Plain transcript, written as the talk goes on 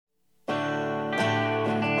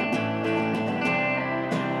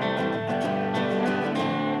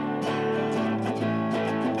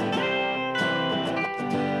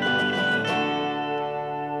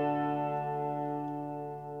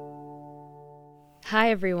Hi,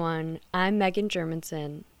 everyone. I'm Megan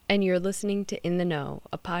Germanson, and you're listening to In the Know,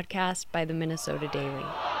 a podcast by the Minnesota Daily.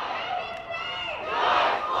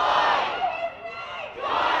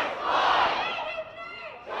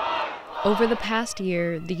 Over the past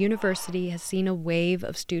year, the university has seen a wave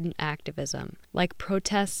of student activism, like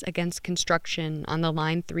protests against construction on the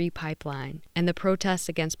Line 3 pipeline and the protests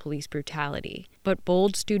against police brutality. But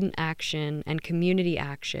bold student action and community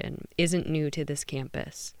action isn't new to this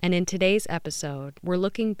campus. And in today's episode, we're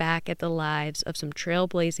looking back at the lives of some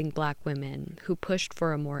trailblazing Black women who pushed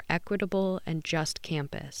for a more equitable and just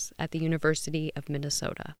campus at the University of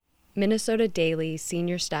Minnesota. Minnesota Daily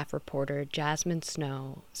senior staff reporter Jasmine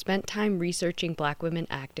Snow spent time researching Black women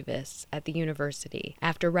activists at the university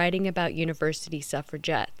after writing about university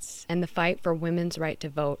suffragettes and the fight for women's right to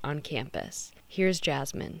vote on campus. Here's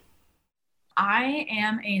Jasmine. I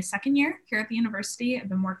am a second year here at the university. I've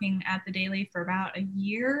been working at the Daily for about a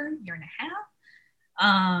year and a half.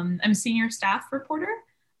 I'm a senior staff reporter.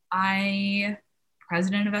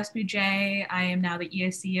 President of SBJ. I am now the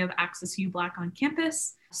EAC of Access U Black on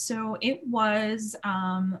Campus. So it was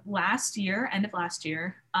last year, end of last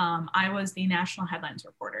year, I was the national headlines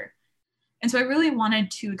reporter. And so I really wanted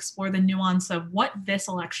to explore the nuance of what this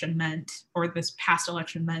election meant, or this past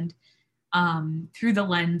election meant, through the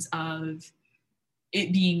lens of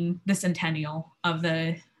it being the centennial of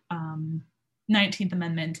the 19th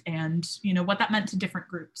Amendment and, what that meant to different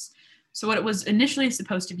groups. So what it was initially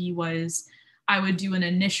supposed to be was I would do an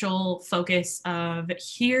initial focus of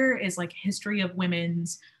here is like history of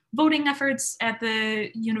women's voting efforts at the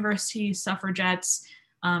university, suffragettes,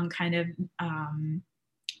 prominent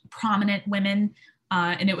women.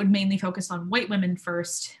 And it would mainly focus on white women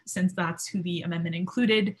first, since that's who the amendment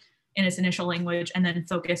included in its initial language, and then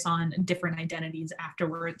focus on different identities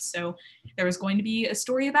afterwards. So there was going to be a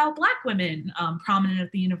story about Black women prominent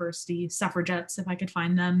at the university, suffragettes, if I could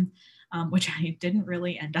find them, which I didn't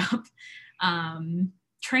really end up.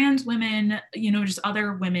 Trans women, just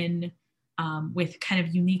other women with kind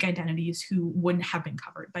of unique identities who wouldn't have been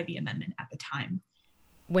covered by the amendment at the time.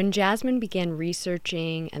 When Jasmine began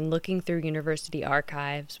researching and looking through university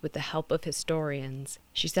archives with the help of historians,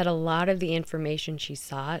 she said a lot of the information she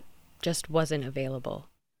sought just wasn't available.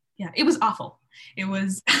 Yeah, it was awful. It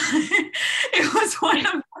was it was one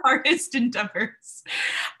of the hardest endeavors.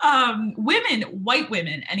 Women, white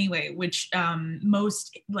women anyway, which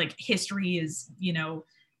most like history is,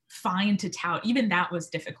 fine to tout. Even that was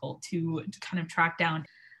difficult to kind of track down.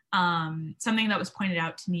 Something that was pointed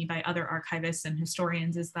out to me by other archivists and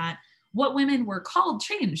historians is that what women were called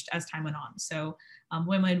changed as time went on. So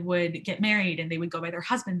women would get married and they would go by their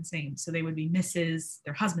husband's name. So they would be Mrs.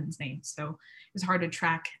 their husband's name. So it was hard to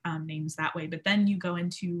track names that way. But then you go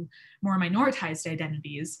into more minoritized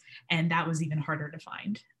identities, and that was even harder to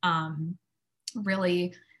find.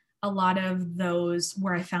 Really, a lot of those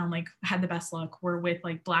where I found had the best luck were with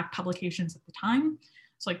Black publications at the time.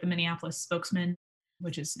 So the Minneapolis Spokesman,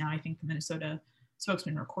 which is now I think the Minnesota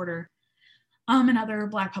Spokesman Recorder, and other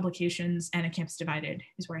Black publications, and A Campus Divided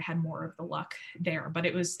is where I had more of the luck there. But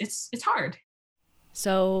it's hard.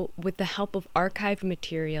 So, with the help of archived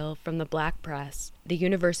material from the Black press, the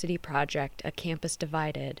University Project, A Campus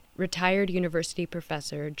Divided, retired university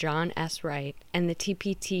professor John S. Wright, and the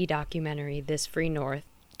TPT documentary This Free North,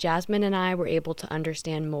 Jasmine and I were able to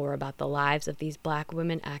understand more about the lives of these Black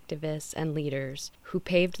women activists and leaders who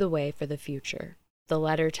paved the way for the future. The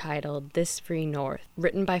letter titled This Free North,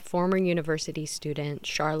 written by former university student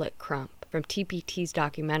Charlotte Crump from TPT's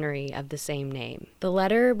documentary of the same name. The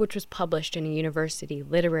letter, which was published in a university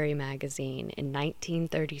literary magazine in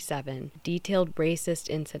 1937, detailed racist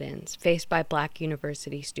incidents faced by Black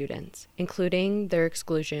university students, including their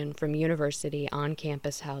exclusion from university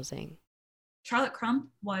on-campus housing. Charlotte Crump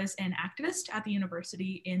was an activist at the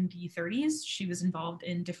university in the 30s. She was involved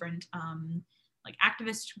in different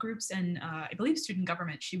activist groups and I believe student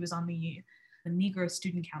government. She was on the Negro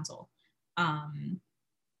Student Council.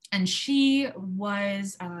 And she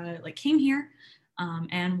was came here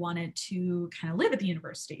and wanted to kind of live at the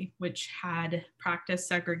university, which had practiced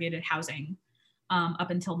segregated housing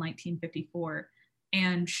up until 1954.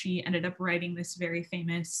 And she ended up writing this very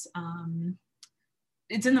famous,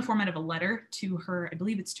 it's in the format of a letter to her, I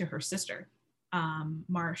believe it's to her sister,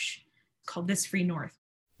 Marsh, called This Free North.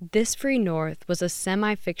 This Free North was a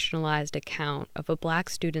semi-fictionalized account of a Black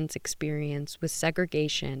student's experience with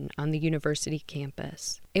segregation on the university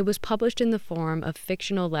campus. It was published in the form of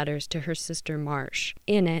fictional letters to her sister Marsh.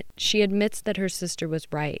 In it, she admits that her sister was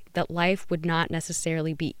right, that life would not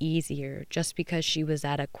necessarily be easier just because she was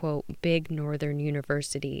at a, quote, big northern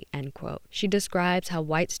university, end quote. She describes how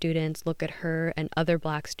white students look at her and other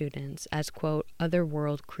Black students as, quote,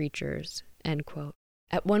 otherworld creatures, end quote.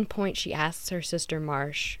 At one point, she asks her sister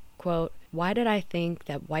Marsh, quote, why did I think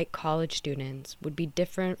that white college students would be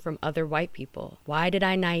different from other white people? Why did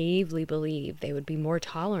I naively believe they would be more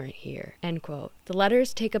tolerant here? End quote. The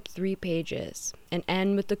letters take up 3 pages and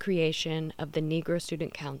end with the creation of the Negro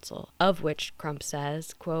Student Council, of which Crump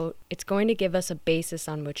says, quote, it's going to give us a basis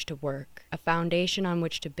on which to work, a foundation on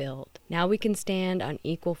which to build. Now we can stand on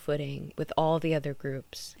equal footing with all the other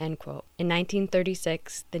groups, end quote. In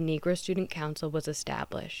 1936, the Negro Student Council was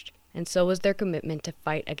established, and so was their commitment to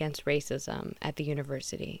fight against racism at the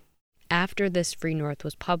university. After This Free North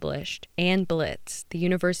was published, Ann Blitz, the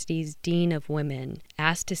university's Dean of Women,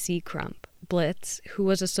 asked to see Crump. Blitz, who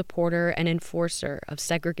was a supporter and enforcer of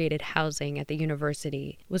segregated housing at the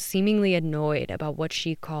university, was seemingly annoyed about what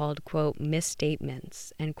she called, quote,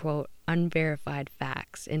 misstatements and, quote, unverified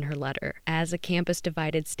facts in her letter. As A Campus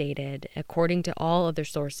Divided stated, according to all other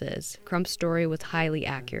sources, Crump's story was highly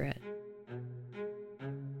accurate.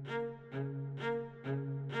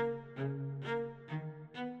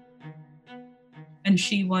 And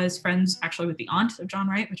she was friends actually with the aunt of John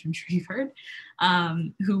Wright, which I'm sure you've heard,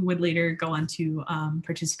 who would later go on to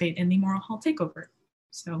participate in the Morrill Hall takeover.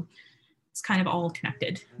 So it's kind of all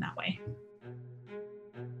connected in that way.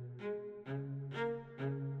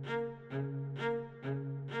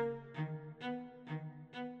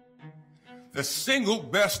 The single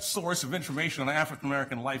best source of information on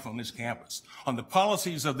African-American life on this campus, on the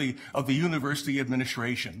policies of the university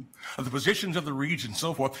administration, of the positions of the region and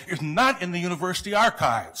so forth, is not in the university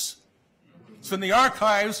archives. It's in the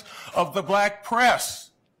archives of the Black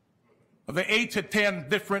press, of the 8 to 10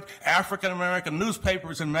 different African-American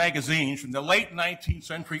newspapers and magazines from the late 19th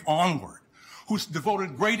century onward, who's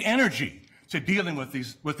devoted great energy to dealing with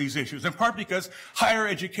these issues, in part because higher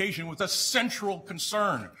education was a central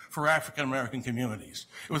concern for African-American communities.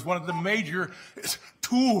 It was one of the major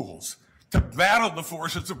tools to battle the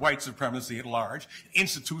forces of white supremacy at large,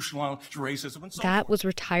 institutionalized racism, and so That forth. was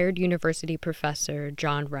retired university professor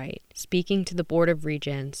John Wright speaking to the Board of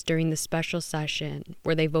Regents during the special session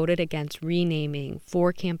where they voted against renaming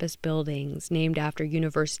 4 campus buildings named after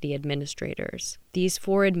university administrators. These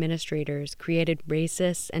 4 administrators created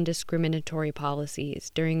racist and discriminatory policies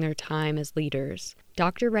during their time as leaders.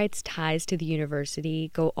 Dr. Wright's ties to the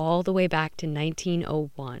university go all the way back to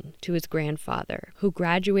 1901 to his grandfather, who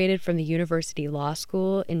graduated from the University Law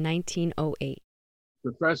School in 1908.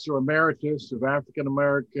 Professor Emeritus of African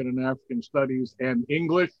American and African Studies and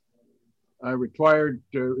English. I retired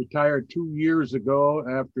 2 years ago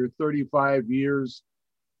after 35 years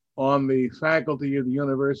on the faculty of the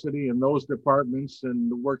university in those departments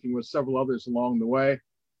and working with several others along the way.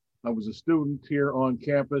 I was a student here on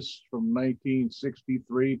campus from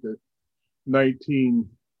 1963 to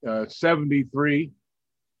 1973.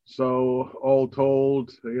 So all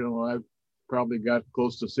told, I've probably got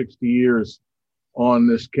close to 60 years on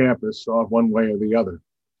this campus, one way or the other.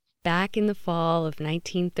 Back in the fall of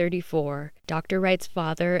 1934, Dr. Wright's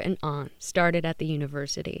father and aunt started at the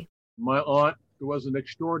university. My aunt was an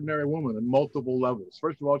extraordinary woman on multiple levels.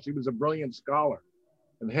 First of all, she was a brilliant scholar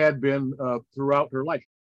and had been throughout her life.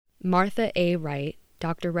 Martha A. Wright,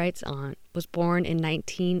 Dr. Wright's aunt, was born in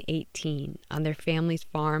 1918 on their family's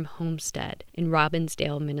farm homestead in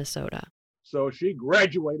Robbinsdale, Minnesota. So she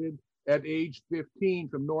graduated at age 15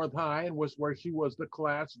 from North High and was where she was the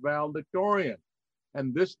class valedictorian.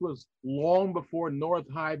 And this was long before North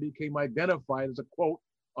High became identified as a quote,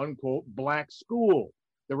 unquote, Black school.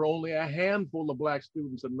 There were only a handful of Black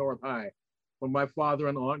students at North High when my father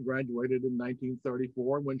and aunt graduated in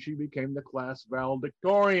 1934, when she became the class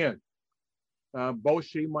valedictorian. Both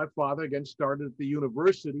she and my father again started at the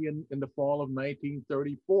university in the fall of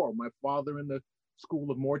 1934. My father in the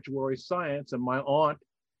School of Mortuary Science and my aunt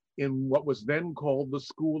in what was then called the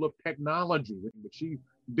School of Technology. But she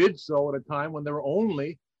did so at a time when there were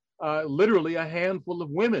only literally a handful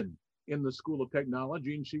of women in the School of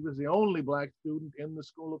Technology, and she was the only Black student in the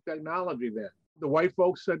School of Technology then. The white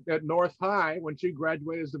folks at North High, when she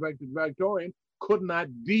graduated as the valedictorian, could not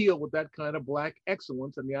deal with that kind of Black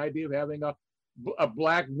excellence and the idea of having a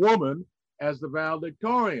Black woman as the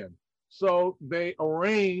valedictorian. So they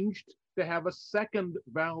arranged to have a second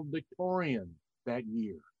valedictorian that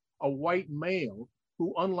year, a white male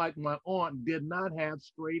who, unlike my aunt, did not have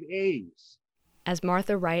straight A's. As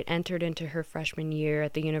Martha Wright entered into her freshman year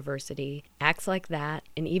at the university, acts like that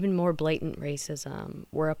and even more blatant racism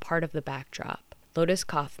were a part of the backdrop. Lotus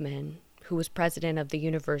Kaufman, who was president of the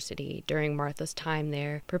university during Martha's time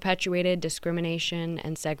there, perpetuated discrimination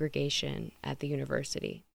and segregation at the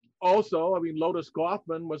university. Also, Lotus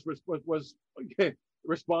Kaufman was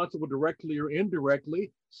responsible directly or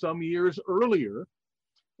indirectly some years earlier,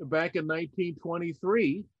 back in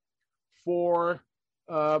 1923, for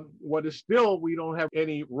what is still, we don't have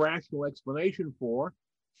any rational explanation for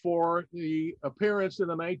the appearance in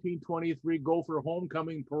the 1923 Gopher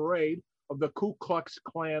Homecoming Parade of the Ku Klux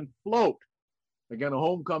Klan float. Again, a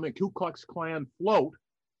homecoming Ku Klux Klan float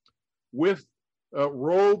with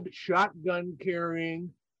robed, shotgun-carrying,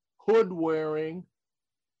 hood-wearing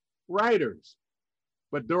riders.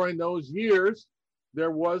 But during those years,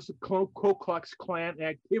 there was Ku Klux Klan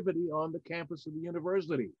activity on the campus of the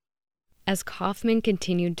university. As Kaufman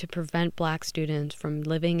continued to prevent Black students from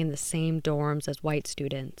living in the same dorms as white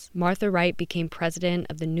students, Martha Wright became president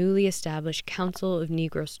of the newly established Council of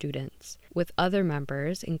Negro Students, with other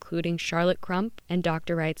members, including Charlotte Crump and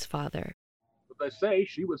Dr. Wright's father. As I say,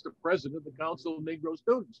 she was the president of the Council of Negro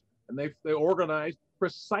Students, and they organized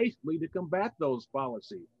precisely to combat those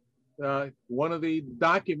policies. One of the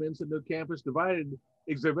documents in the Campus Divided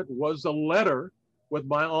exhibit was a letter with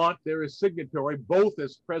my aunt there as signatory, both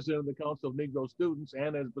as president of the Council of Negro Students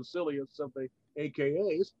and as Basilius of the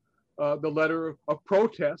AKAs, the letter of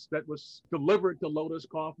protest that was delivered to Lotus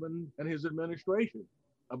Kaufman and his administration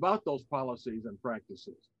about those policies and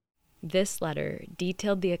practices. This letter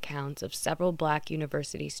detailed the accounts of several Black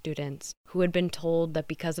university students who had been told that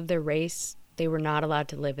because of their race, they were not allowed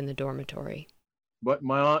to live in the dormitory. But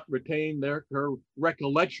my aunt retained her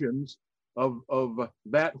recollections of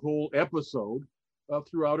that whole episode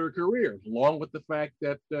throughout her career, along with the fact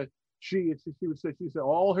that she said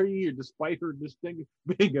all her year, despite her distinguished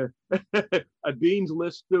being a Dean's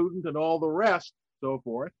List student and all the rest, so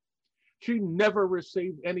forth, she never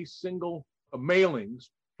received any single mailings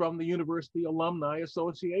from the University Alumni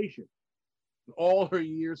Association, all her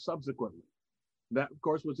years subsequently. That, of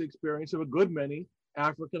course, was the experience of a good many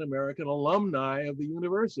African-American alumni of the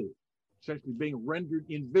university, essentially being rendered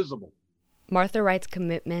invisible. Martha Wright's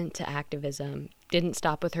commitment to activism didn't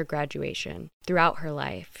stop with her graduation. Throughout her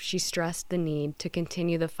life, she stressed the need to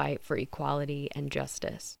continue the fight for equality and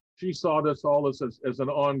justice. She saw this all as an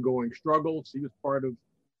ongoing struggle. She was part of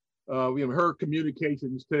her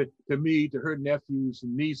communications to me, to her nephews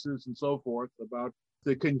and nieces and so forth about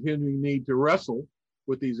the continuing need to wrestle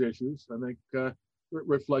with these issues. I think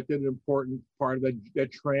reflected an important part of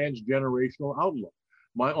that transgenerational outlook.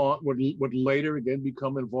 My aunt would later again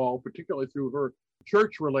become involved, particularly through her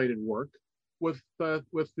church-related work, with the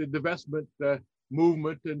divestment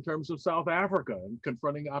movement in terms of South Africa and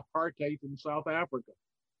confronting apartheid in South Africa.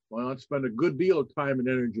 My aunt spent a good deal of time and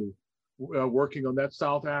energy working on that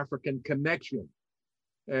South African connection.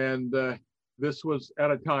 And this was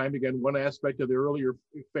at a time, again, one aspect of the earlier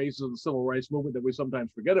phases of the civil rights movement that we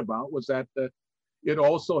sometimes forget about was that it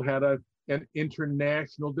also had an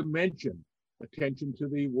international dimension, attention to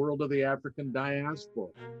the world of the African diaspora.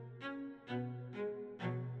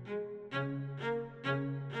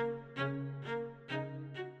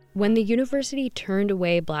 When the university turned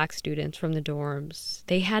away Black students from the dorms,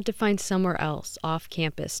 they had to find somewhere else off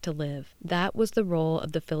campus to live. That was the role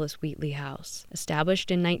of the Phillis Wheatley House,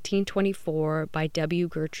 established in 1924 by W.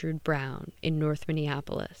 Gertrude Brown in North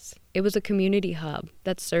Minneapolis. It was a community hub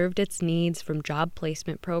that served its needs from job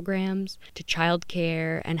placement programs to child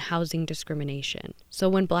care and housing discrimination. So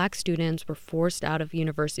when Black students were forced out of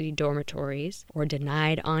university dormitories or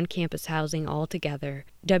denied on-campus housing altogether,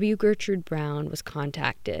 W. Gertrude Brown was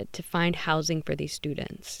contacted to find housing for these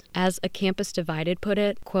students. As A Campus Divided put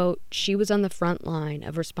it, quote, "She was on the front line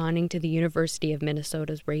of responding to the University of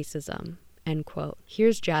Minnesota's racism," end quote.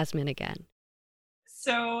 Here's Jasmine again.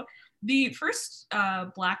 So the first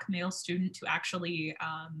Black male student to actually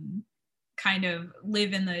kind of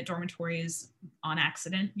live in the dormitories on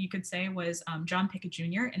accident, you could say, was John Pickett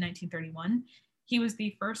Jr. in 1931. He was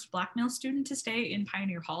the first Black male student to stay in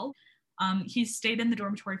Pioneer Hall. He stayed in the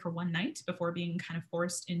dormitory for one night before being kind of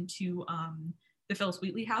forced into the Phillis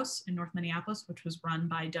Wheatley House in North Minneapolis, which was run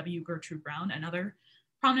by W. Gertrude Brown, another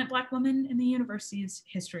prominent Black woman in the university's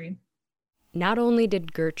history. Not only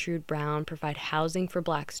did Gertrude Brown provide housing for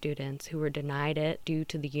Black students who were denied it due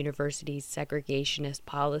to the university's segregationist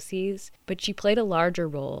policies, but she played a larger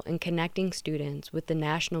role in connecting students with the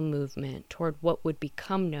national movement toward what would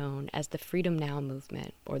become known as the Freedom Now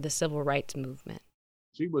movement or the Civil Rights movement.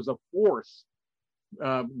 She was a force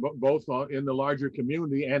both in the larger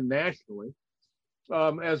community and nationally,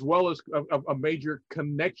 as well as a major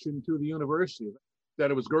connection to the university. That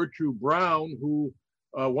it was Gertrude Brown who,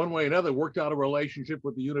 one way or another, worked out a relationship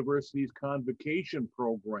with the university's convocation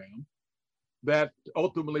program that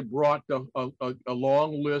ultimately brought a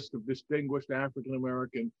long list of distinguished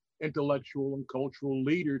African-American intellectual and cultural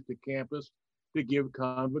leaders to campus to give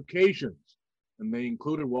convocations. And they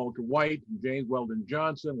included Walter White, James Weldon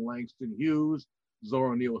Johnson, Langston Hughes,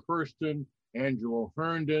 Zora Neale Hurston, Angelo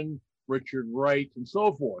Herndon, Richard Wright, and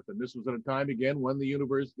so forth. And this was at a time, again, when the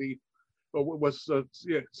university was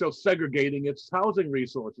so segregating its housing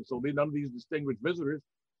resources. So none of these distinguished visitors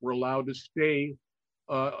were allowed to stay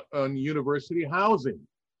on university housing.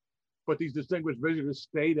 But these distinguished visitors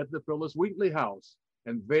stayed at the Phyllis Wheatley House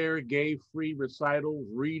and there gave free recitals,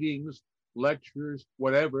 readings, lectures,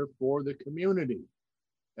 whatever, for the community.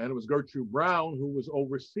 And it was Gertrude Brown who was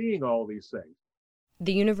overseeing all these things.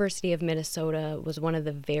 The University of Minnesota was one of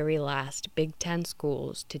the very last Big Ten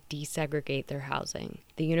schools to desegregate their housing.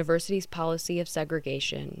 The university's policy of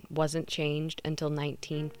segregation wasn't changed until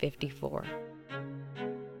 1954.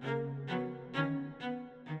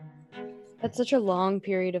 That's such a long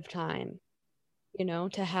period of time,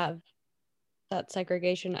 to have that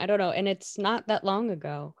segregation. I don't know, and it's not that long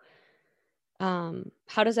ago.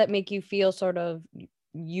 How does that make you feel, sort of,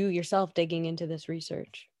 you yourself digging into this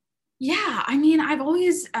research? Yeah, I mean, I've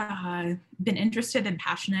always been interested and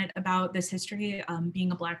passionate about this history,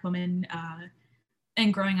 being a Black woman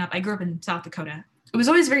and growing up. I grew up in South Dakota. It was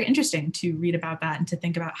always very interesting to read about that and to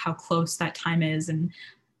think about how close that time is and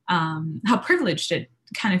how privileged it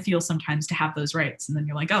kind of feels sometimes to have those rights. And then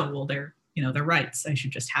you're like, oh, well, they're rights. I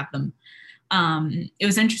should just have them. It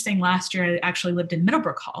was interesting. Last year, I actually lived in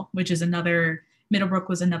Middlebrook Hall, which is Middlebrook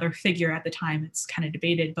was another figure at the time. It's kind of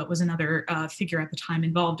debated, but was another figure at the time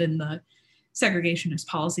involved in the segregationist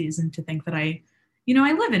policies. And to think that I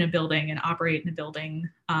live in a building and operate in a building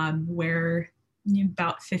where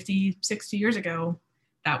about 50, 60 years ago,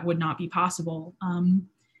 that would not be possible.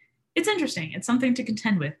 It's interesting. It's something to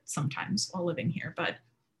contend with sometimes while living here, but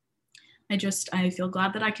I feel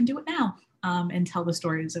glad that I can do it now and tell the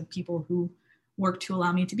stories of people who worked to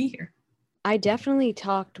allow me to be here. I definitely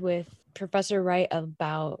talked with Professor Wright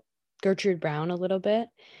about Gertrude Brown a little bit.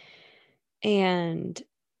 And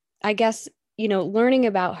I guess, learning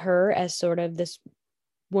about her as sort of this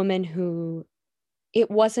woman who, it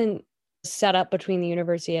wasn't set up between the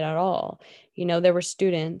university at all. There were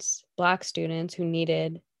students, Black students, who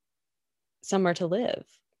needed somewhere to live.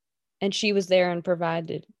 And she was there and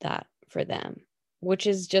provided that for them, which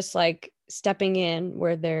is just like stepping in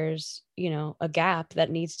where there's, a gap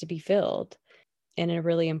that needs to be filled in a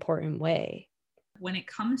really important way. When it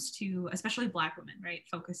comes to, especially Black women, right,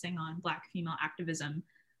 focusing on Black female activism,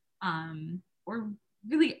 or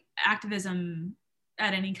really activism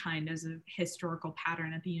at any kind as a historical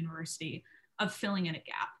pattern at the university of filling in a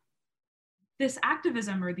gap. This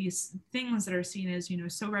activism or these things that are seen as,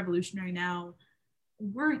 so revolutionary now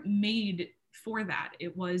weren't made for that.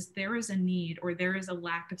 It was, there is a need or there is a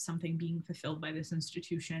lack of something being fulfilled by this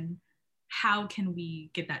institution. How can we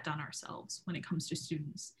get that done ourselves when it comes to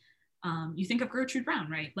students? You think of Gertrude Brown,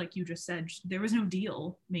 right? Like you just said, there was no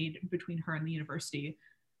deal made between her and the university.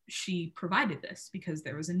 She provided this because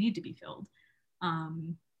there was a need to be filled.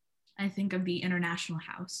 I think of the International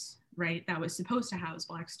House, right? That was supposed to house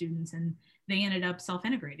Black students and they ended up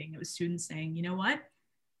self-integrating. It was students saying, you know what?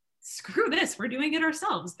 Screw this, we're doing it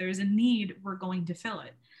ourselves. There's a need, we're going to fill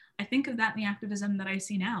it. I think of that in the activism that I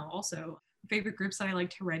see now also. Favorite groups that I like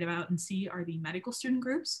to write about and see are the medical student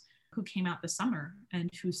groups who came out this summer and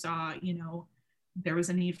who saw, there was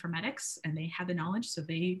a need for medics and they had the knowledge. So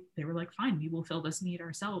they were like, fine, we will fill this need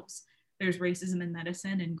ourselves. There's racism in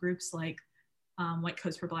medicine and groups like White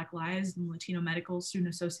Coats for Black Lives and Latino Medical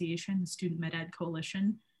Student Association, Student Med Ed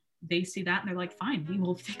Coalition. They see that and they're like, fine, we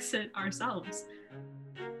will fix it ourselves.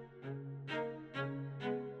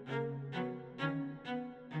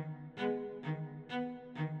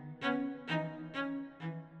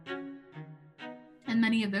 And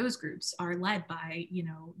many of those groups are led by,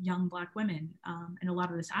 young Black women. And a lot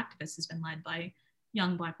of this activist has been led by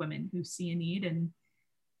young Black women who see a need and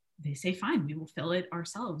they say, fine, we will fill it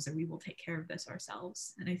ourselves or we will take care of this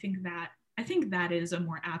ourselves. And I think that is a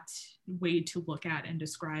more apt way to look at and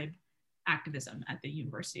describe activism at the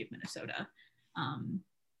University of Minnesota.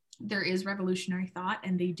 There is revolutionary thought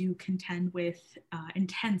and they do contend with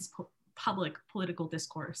intense public political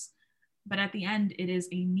discourse. But at the end, it is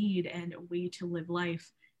a need and a way to live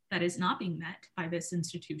life that is not being met by this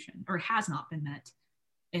institution or has not been met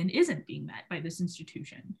and isn't being met by this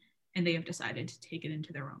institution. And they have decided to take it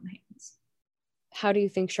into their own hands. How do you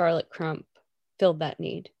think Charlotte Crump filled that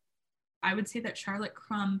need? I would say that Charlotte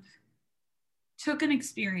Crump took an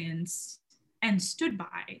experience and stood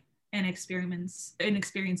by an experience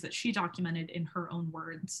that she documented in her own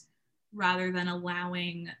words, rather than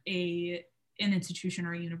allowing an institution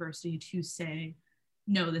or a university to say,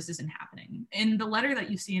 no, this isn't happening. In the letter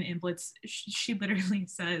that you see in Amblitz, she literally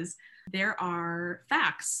says, there are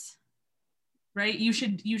facts, right? You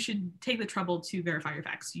should take the trouble to verify your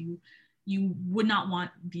facts. You would not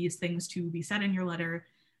want these things to be said in your letter.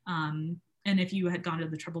 And if you had gone to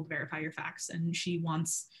the trouble to verify your facts, and she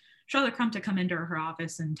wants Charlotte Crump to come into her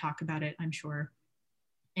office and talk about it, I'm sure.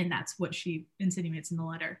 And that's what she insinuates in the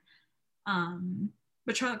letter.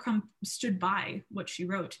 But Charlotte Crump stood by what she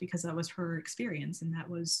wrote because that was her experience, and that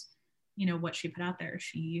was, what she put out there.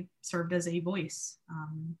 She served as a voice,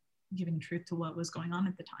 giving truth to what was going on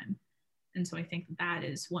at the time. And so I think that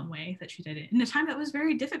is one way that she did it in a time that was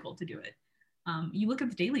very difficult to do it. You look at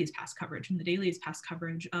the Daily's past coverage, and the Daily's past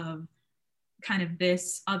coverage of kind of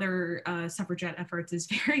this other suffragette efforts is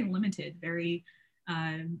very limited, it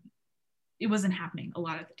wasn't happening a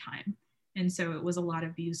lot at the time. And so it was a lot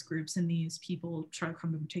of these groups and these people, Charlotte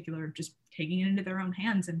Crump in particular, just taking it into their own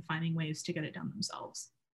hands and finding ways to get it done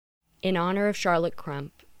themselves. In honor of Charlotte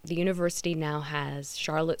Crump, the university now has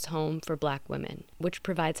Charlotte's Home for Black Women, which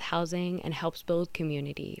provides housing and helps build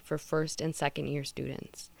community for first and second year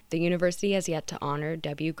students. The university has yet to honor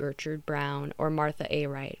W. Gertrude Brown or Martha A.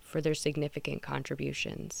 Wright for their significant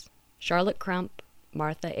contributions. Charlotte Crump,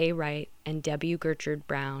 Martha A. Wright, and W. Gertrude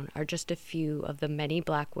Brown are just a few of the many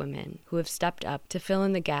Black women who have stepped up to fill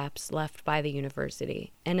in the gaps left by the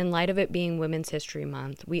university. And in light of it being Women's History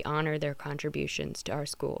Month, we honor their contributions to our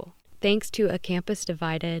school. Thanks to A Campus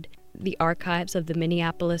Divided, the archives of the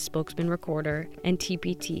Minneapolis Spokesman Recorder, and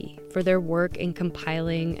TPT for their work in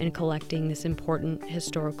compiling and collecting this important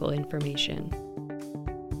historical information.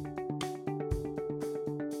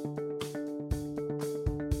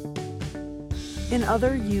 In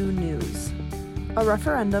other U news, a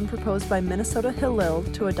referendum proposed by Minnesota Hillel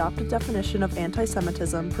to adopt a definition of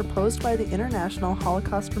anti-Semitism proposed by the International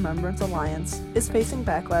Holocaust Remembrance Alliance is facing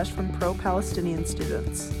backlash from pro-Palestinian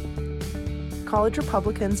students. College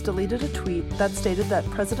Republicans deleted a tweet that stated that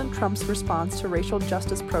President Trump's response to racial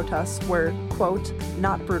justice protests were, quote,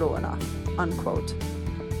 not brutal enough, unquote.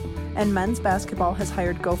 And men's basketball has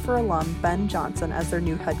hired Gopher alum Ben Johnson as their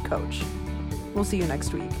new head coach. We'll see you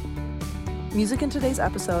next week. Music in today's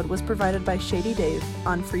episode was provided by Shady Dave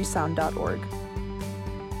on freesound.org.